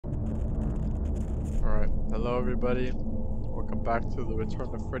Alright, hello everybody. Welcome back to the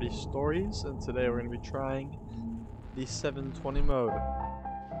Return of Freddy stories, and today we're going to be trying the 720 mode.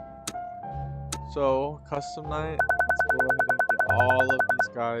 So, custom night, let's go ahead and get all of these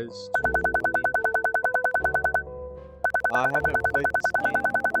guys to 20. I haven't played this game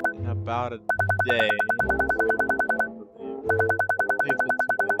in about a day, I think it's been 2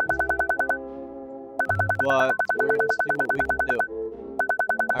 days. But, we're going to see what we can do.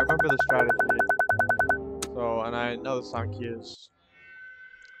 I remember the strategy, so, and I know the sound cues.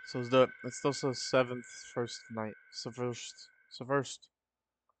 So it still says first night. So first,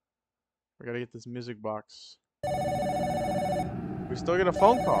 we gotta get this music box. We still get a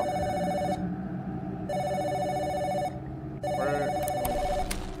phone call. Where?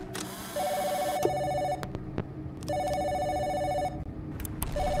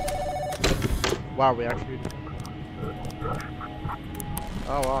 Wow, we actually.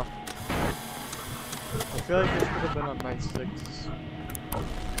 Oh wow. I feel like this could have been on night 6. Because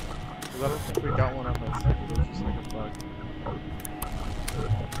I don't think we got one on night 6. It was just like a bug.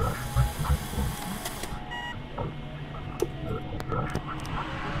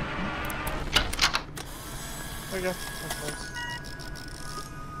 Okay, that's nice.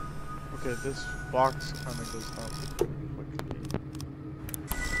 Okay, this box kind of goes up quickly.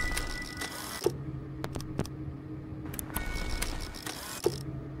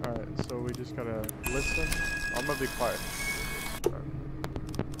 Alright, so we just gotta listen. I'm gonna be quiet.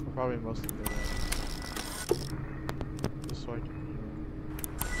 I'll probably mostly do that. Just so I can hear.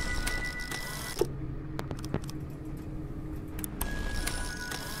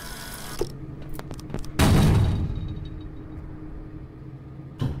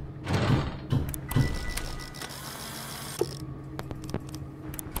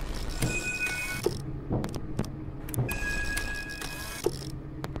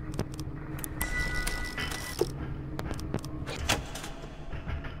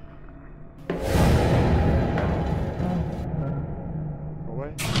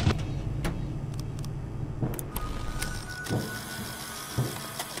 Away.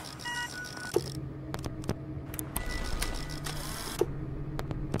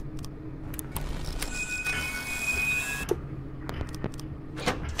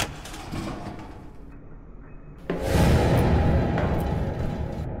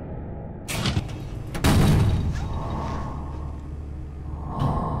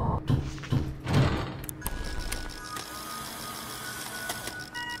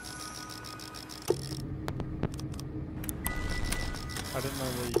 I didn't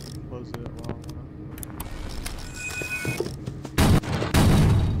know that you can close it while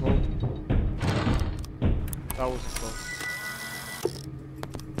Whoa. That was close.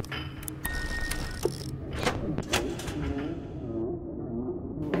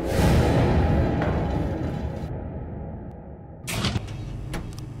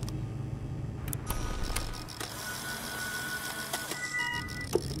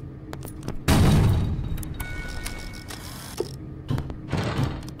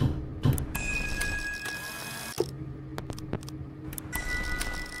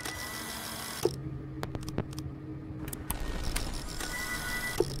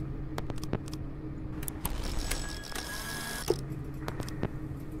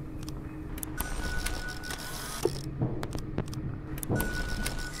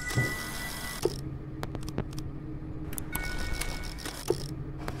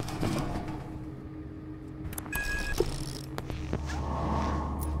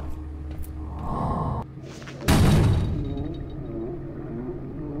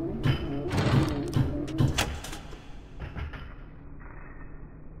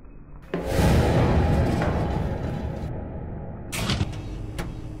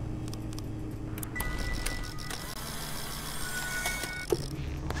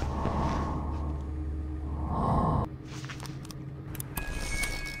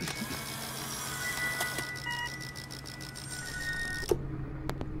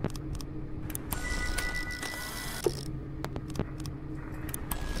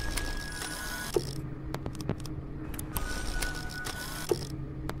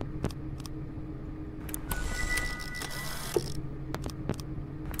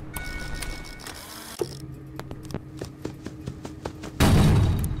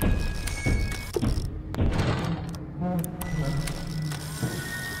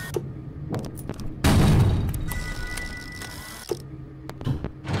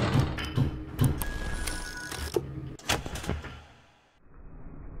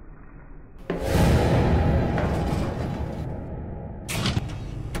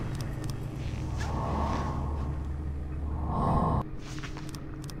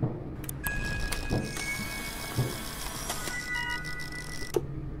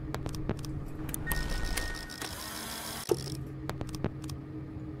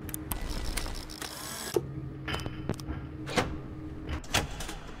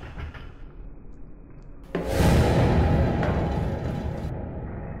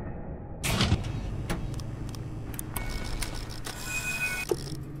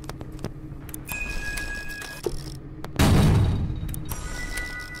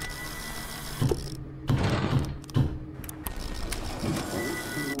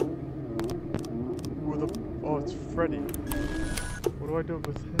 Freddy. What do I do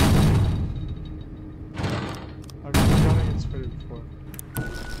with him? I've never gone against Freddy before.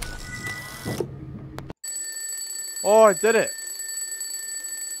 Oh, I did it!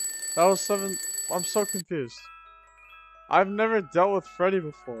 That was 7. I'm so confused. I've never dealt with Freddy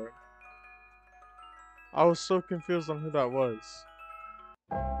before. I was so confused on who that was.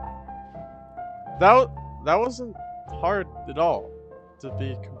 That wasn't hard at all, to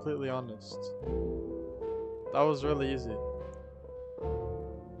be completely honest. That was really easy.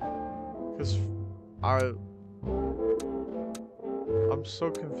 Cause I'm so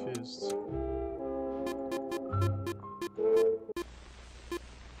confused.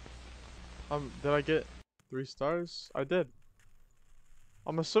 Did I get 3 stars? I did.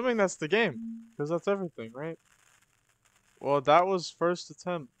 I'm assuming that's the game, because that's everything, right? Well, that was first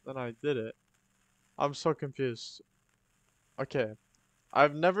attempt, and I did it. I'm so confused. Okay,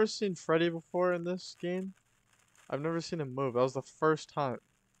 I've never seen Freddy before in this game. I've never seen him move. That was the first time.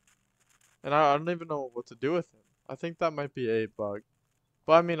 And I don't even know what to do with him. I think that might be a bug.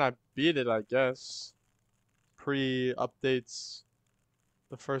 But I mean, I beat it, I guess. Pre-updates.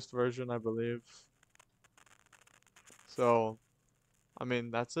 The first version, I believe. So, I mean,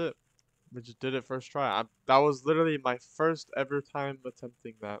 that's it. We just did it first try. That was literally my first ever time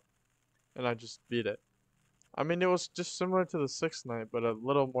attempting that. And I just beat it. I mean, it was just similar to the 6th night, but a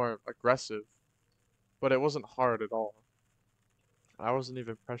little more aggressive. But it wasn't hard at all. I wasn't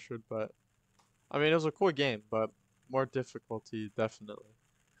even pressured, but... I mean, it was a cool game, but more difficulty, definitely.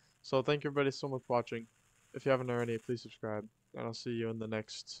 So thank you everybody so much for watching. If you haven't already, please subscribe. And I'll see you in the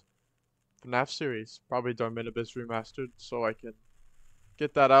next FNAF series. Probably Dark Abyss Remastered, so I can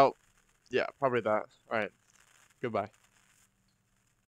get that out. Yeah, probably that. Alright, goodbye.